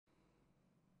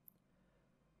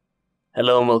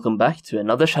Hello and welcome back to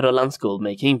another Shadowlands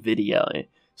Goldmaking video.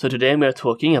 So today we are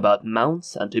talking about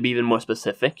mounts, and to be even more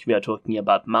specific, we are talking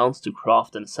about mounts to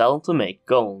craft and sell to make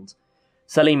gold.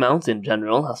 Selling mounts in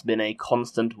general has been a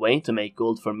constant way to make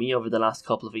gold for me over the last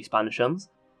couple of expansions,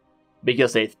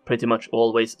 because they pretty much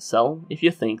always sell if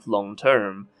you think long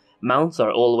term. Mounts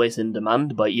are always in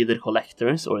demand by either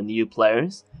collectors or new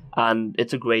players, and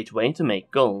it's a great way to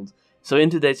make gold. So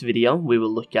in today's video, we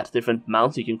will look at different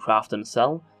mounts you can craft and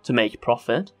sell to make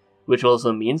profit, which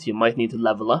also means you might need to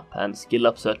level up and skill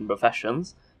up certain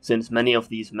professions, since many of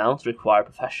these mounts require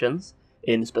professions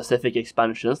in specific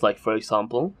expansions, like for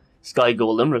example, Sky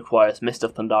Golem requires Mist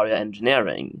of Pandaria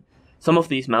engineering. Some of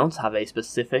these mounts have a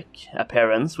specific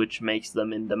appearance which makes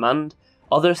them in demand,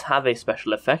 others have a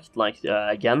special effect, like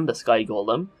again the Sky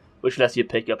Golem, which lets you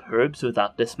pick up herbs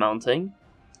without dismounting.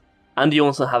 And you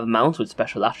also have mounts with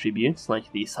special attributes,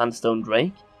 like the Sandstone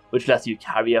Drake, which lets you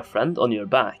carry a friend on your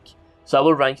back. So I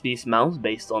will rank these mounts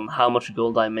based on how much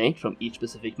gold I make from each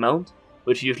specific mount,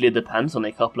 which usually depends on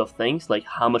a couple of things, like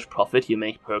how much profit you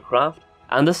make per craft,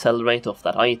 and the sell rate of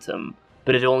that item,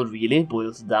 but it all really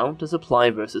boils down to supply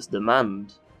versus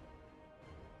demand.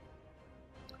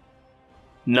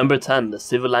 Number 10, the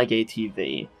Xiwyllag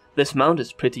ATV. This mount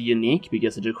is pretty unique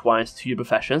because it requires 2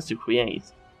 professions to create.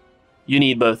 You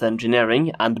need both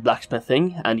engineering and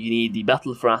blacksmithing, and you need the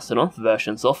Battle for Azeroth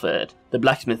versions of it. The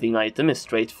blacksmithing item is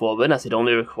straightforward as it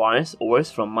only requires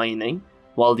ores from mining,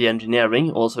 while the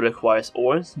engineering also requires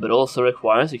ores, but also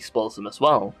requires expulsum as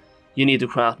well. You need to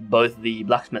craft both the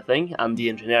blacksmithing and the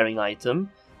engineering item,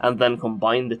 and then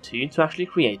combine the two to actually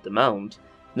create the mount.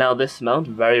 Now this mount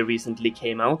very recently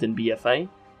came out in BFA,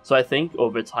 so I think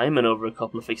over time and over a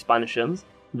couple of expansions,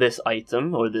 this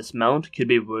item, or this mount, could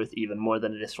be worth even more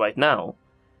than it is right now.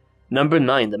 Number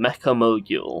 9, the Mecha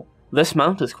Mogul. This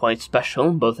mount is quite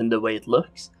special, both in the way it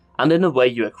looks, and in the way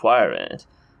you acquire it.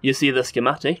 You see the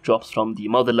schematic drops from the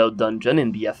Motherlode dungeon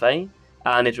in BFA,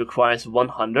 and it requires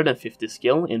 150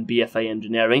 skill in BFA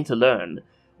engineering to learn.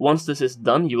 Once this is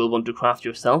done, you will want to craft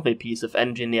yourself a piece of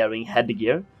engineering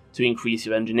headgear to increase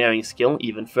your engineering skill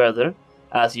even further,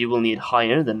 as you will need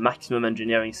higher than maximum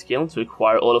engineering skill to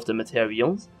acquire all of the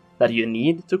materials that you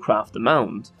need to craft the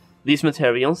mount. These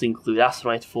materials include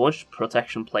Azerite forged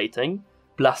protection plating,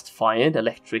 blast-fired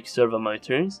electric servo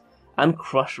motors, and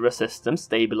crush-resistant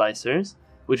stabilizers,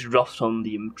 which drops from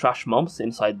the trash mobs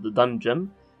inside the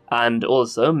dungeon, and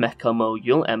also Mecha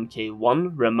Mogul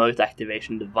MK1 remote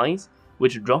activation device,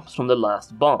 which drops from the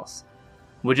last boss,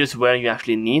 which is where you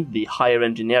actually need the higher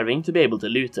engineering to be able to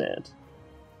loot it.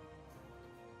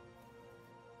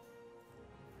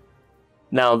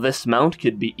 Now this mount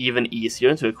could be even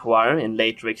easier to acquire in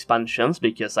later expansions,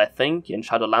 because I think in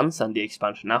Shadowlands and the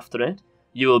expansion after it,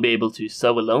 you will be able to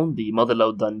solo the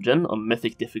Motherlode dungeon on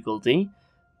mythic difficulty,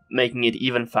 making it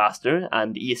even faster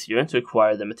and easier to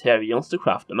acquire the materials to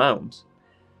craft the mount.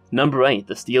 Number 8,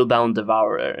 the Steelbound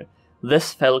Devourer.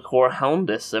 This fell core hound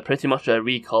is pretty much a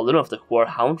recolor of the core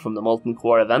hound from the Molten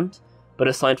Core event, but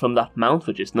aside from that mount,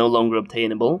 which is no longer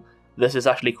obtainable, this is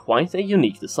actually quite a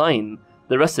unique design.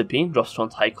 The recipe drops from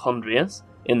Tychondrius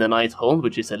in the Nighthold,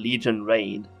 which is a Legion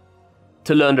raid.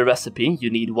 To learn the recipe, you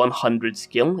need 100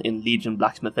 skill in Legion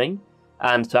blacksmithing,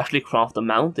 and to actually craft the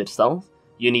mount itself,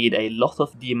 you need a lot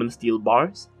of demon steel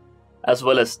bars, as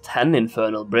well as 10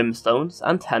 infernal brimstones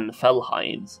and 10 fell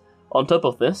hides. On top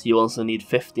of this, you also need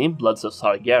 50 bloods of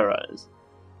Sargeras.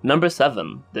 Number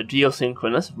 7, the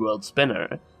Geosynchronous World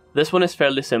Spinner. This one is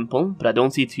fairly simple, but I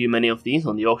don't see too many of these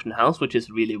on the auction house, which is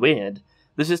really weird.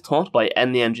 This is taught by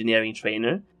any engineering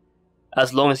trainer,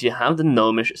 as long as you have the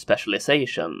gnomish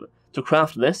specialization. To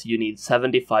craft this, you need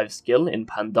 75 skill in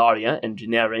Pandaria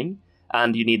engineering,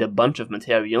 and you need a bunch of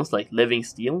materials like living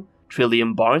steel,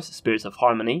 trillium bars, spirits of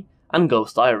harmony, and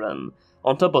ghost iron.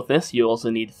 On top of this, you also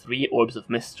need 3 orbs of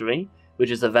mystery,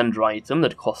 which is a vendor item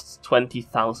that costs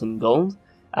 20,000 gold,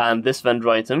 and this vendor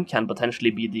item can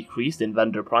potentially be decreased in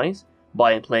vendor price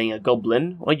by playing a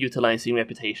goblin or utilizing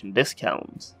reputation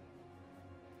discounts.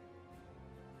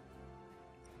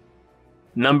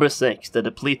 Number 6, the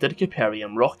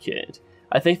Depleted-Kyparium Rocket.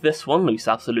 I think this one looks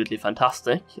absolutely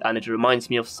fantastic, and it reminds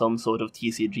me of some sort of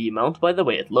TCG mount by the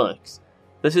way it looks.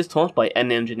 This is taught by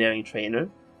any engineering trainer,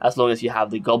 as long as you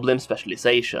have the Goblin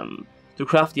specialization. To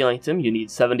craft the item, you need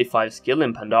 75 skill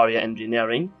in Pandaria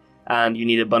engineering, and you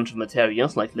need a bunch of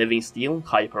materials like living steel,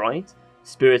 Kyparite,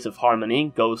 spirits of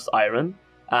harmony, ghost iron,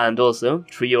 and also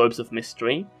 3 orbs of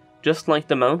mystery, just like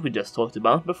the mount we just talked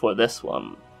about before this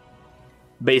one.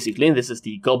 Basically, this is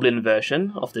the Goblin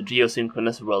version of the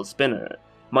Geosynchronous World Spinner.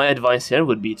 My advice here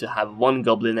would be to have 1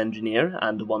 Goblin Engineer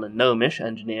and 1 Gnomish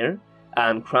Engineer,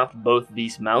 and craft both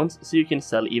these mounts so you can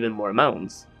sell even more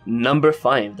mounts. Number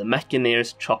 5, the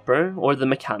Mekgineer's Chopper, or the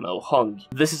Mechano Hog.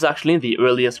 This is actually the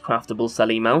earliest craftable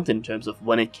selling mount in terms of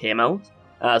when it came out,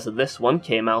 as this one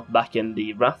came out back in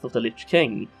the Wrath of the Lich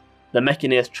King. The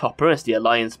Mekgineer's Chopper is the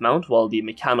Alliance mount, while the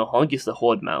Mechano Hog is the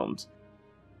Horde mount.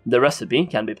 The recipe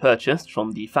can be purchased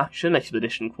from the Faction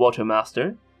Expedition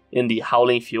Quartermaster in the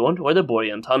Howling Fjord or the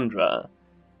Borean Tundra.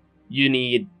 You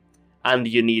need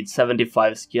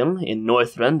 75 skill in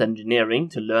Northrend Engineering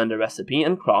to learn the recipe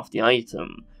and craft the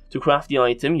item. To craft the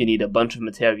item, you need a bunch of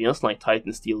materials like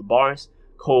Titan Steel bars,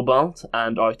 Cobalt,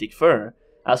 and Arctic Fur,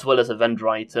 as well as a vendor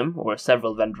item or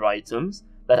several vendor items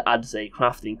that adds a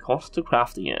crafting cost to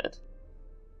crafting it.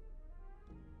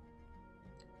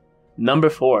 Number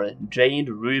 4, Jade,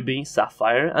 Ruby,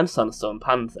 Sapphire, and Sunstone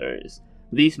Panthers.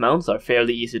 These mounts are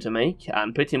fairly easy to make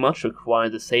and pretty much require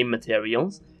the same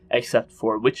materials except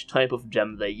for which type of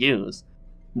gem they use.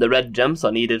 The red gems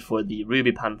are needed for the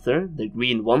Ruby Panther, the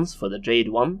green ones for the Jade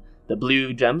one, the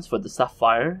blue gems for the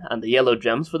Sapphire, and the yellow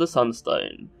gems for the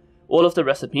Sunstone. All of the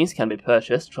recipes can be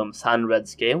purchased from Sand Red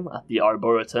Scale at the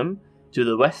Arboretum to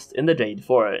the west in the Jade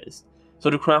Forest. So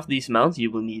to craft these mounts you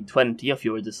will need 20 of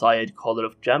your desired color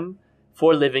of gem,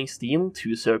 4 living steel,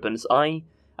 2 serpent's eye,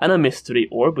 and a mystery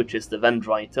orb, which is the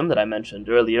vendor item that I mentioned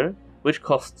earlier, which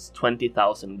costs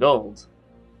 20,000 gold.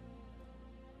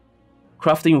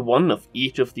 Crafting one of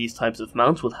each of these types of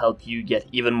mounts will help you get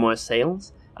even more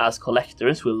sales, as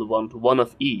collectors will want one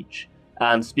of each,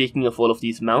 and speaking of all of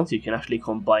these mounts, you can actually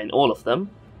combine all of them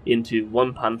into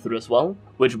one Panther as well,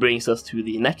 which brings us to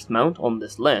the next mount on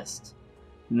this list.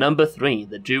 Number 3,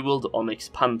 the Jeweled Onyx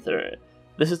Panther.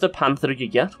 This is the Panther you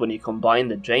get when you combine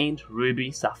the Jade,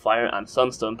 Ruby, Sapphire, and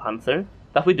Sunstone Panther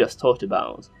that we just talked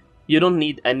about. You don't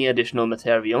need any additional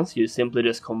materials, you simply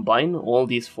just combine all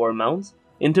these 4 mounts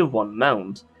into one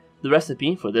mount. The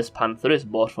recipe for this Panther is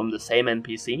bought from the same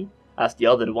NPC as the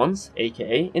other ones,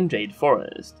 aka in Jade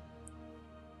Forest.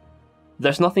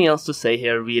 There's nothing else to say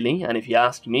here really, and if you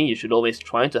ask me, you should always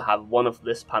try to have one of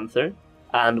this Panther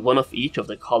and one of each of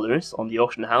the colors on the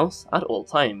auction house at all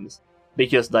times,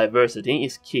 because diversity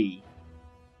is key.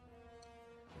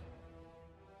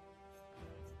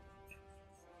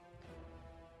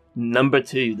 Number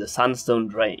 2, the Sandstone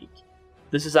Drake.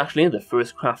 This is actually the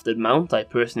first crafted mount I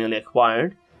personally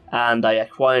acquired, and I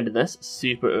acquired this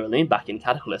super early back in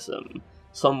Cataclysm.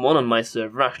 Someone on my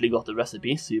server actually got the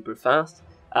recipe super fast,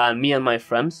 and me and my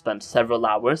friends spent several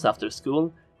hours after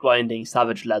school grinding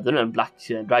savage leather and black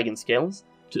dragon scales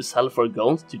to sell for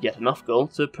gold to get enough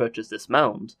gold to purchase this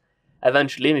mount.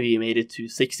 Eventually we made it to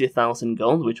 60,000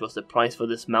 gold, which was the price for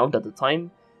this mount at the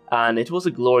time, and it was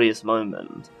a glorious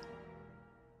moment.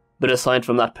 But aside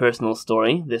from that personal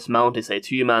story, this mount is a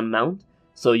 2-man mount,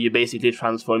 so you basically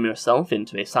transform yourself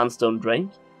into a Sandstone Drake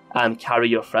and carry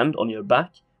your friend on your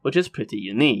back, which is pretty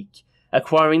unique.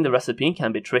 Acquiring the recipe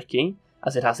can be tricky,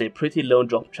 as it has a pretty low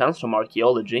drop chance from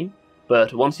archaeology,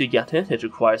 but once you get it, it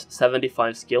requires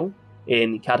 75 skill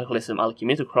in Cataclysm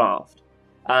Alchemy to craft.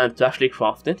 And to actually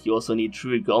craft it, you also need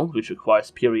true gold, which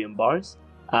requires Pyrium bars,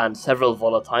 and several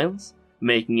volatiles,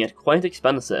 making it quite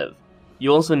expensive.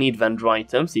 You also need vendor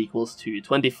items equals to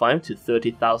 25 to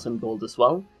 30,000 gold as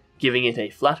well, giving it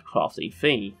a flat crafting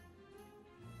fee.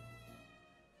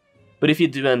 But if you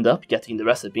do end up getting the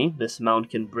recipe, this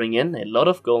mount can bring in a lot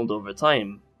of gold over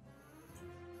time.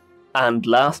 And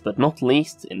last but not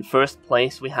least, in first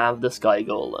place we have the Sky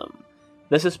Golem.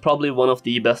 This is probably one of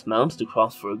the best mounts to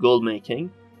craft for goldmaking,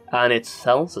 and it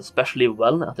sells especially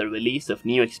well at the release of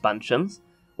new expansions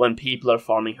when people are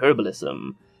farming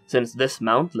herbalism, since this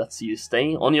mount lets you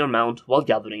stay on your mount while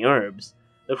gathering herbs.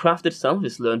 The craft itself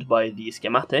is learned by the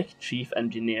schematic Chief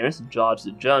Engineer's Jade's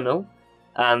journal,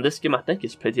 and this schematic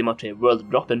is pretty much a world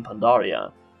drop in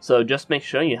Pandaria, so just make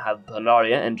sure you have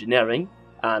Pandaria engineering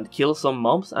and kill some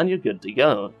mobs and you're good to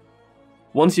go.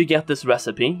 Once you get this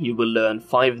recipe, you will learn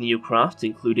 5 new crafts,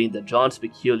 including the Jade's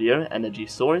Peculiar Energy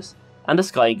Source and the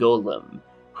Sky Golem.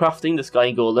 Crafting the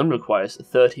Sky Golem requires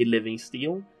 30 living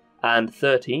steel and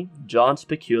 30 Jade's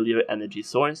Peculiar Energy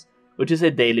Source, which is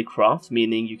a daily craft,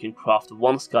 meaning you can craft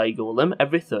 1 Sky Golem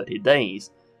every 30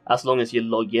 days, as long as you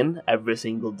log in every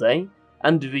single day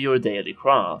and do your daily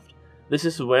craft. This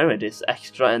is where it is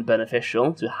extra and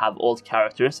beneficial to have alt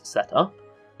characters set up,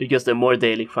 because the more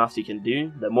daily crafts you can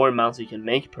do, the more mounts you can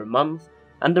make per month,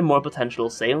 and the more potential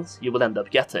sales you will end up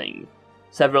getting.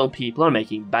 Several people are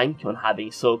making bank on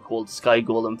having so-called Sky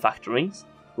Golem factories,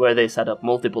 where they set up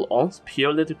multiple alts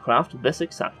purely to craft this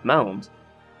exact mount.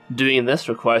 Doing this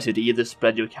requires you to either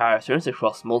spread your characters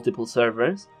across multiple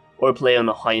servers, or play on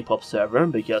a high pop server,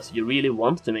 because you really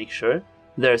want to make sure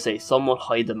there's a somewhat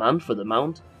high demand for the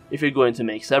mount, if you're going to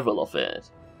make several of it.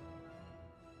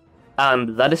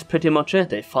 And that is pretty much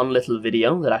it, a fun little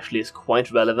video that actually is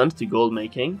quite relevant to gold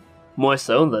making, more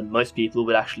so than most people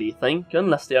would actually think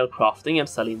unless they are crafting and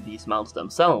selling these mounts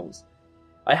themselves.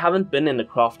 I haven't been in the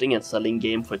crafting and selling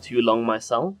game for too long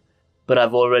myself, but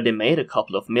I've already made a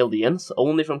couple of millions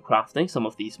only from crafting some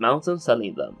of these mounts and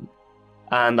selling them.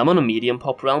 And I'm on a medium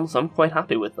pop realm, so I'm quite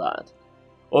happy with that.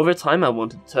 Over time I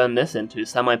wanted to turn this into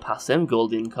semi-passive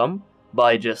gold income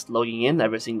by just logging in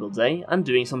every single day and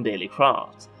doing some daily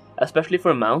crafts, especially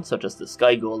for mounts such as the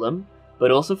Sky Golem,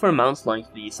 but also for mounts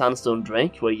like the Sandstone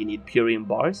Drake where you need Purium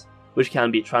bars, which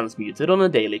can be transmuted on a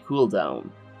daily cooldown.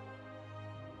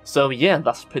 So yeah,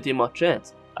 that's pretty much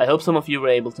it. I hope some of you were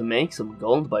able to make some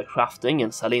gold by crafting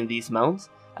and selling these mounts,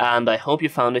 and I hope you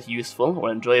found it useful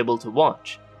or enjoyable to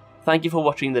watch. Thank you for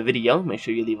watching the video, make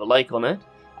sure you leave a like on it,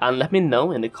 and let me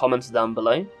know in the comments down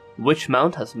below which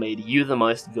mount has made you the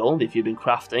most gold if you've been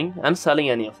crafting and selling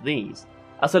any of these.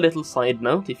 As a little side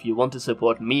note, if you want to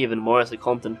support me even more as a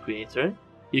content creator,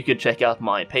 you could check out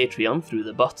my Patreon through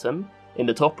the button in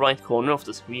the top right corner of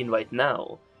the screen right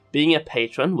now. Being a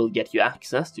patron will get you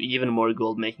access to even more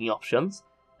gold making options,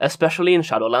 especially in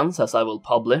Shadowlands, as I will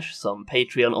publish some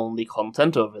Patreon only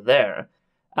content over there.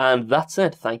 And that's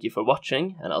it, thank you for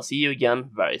watching, and I'll see you again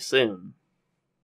very soon.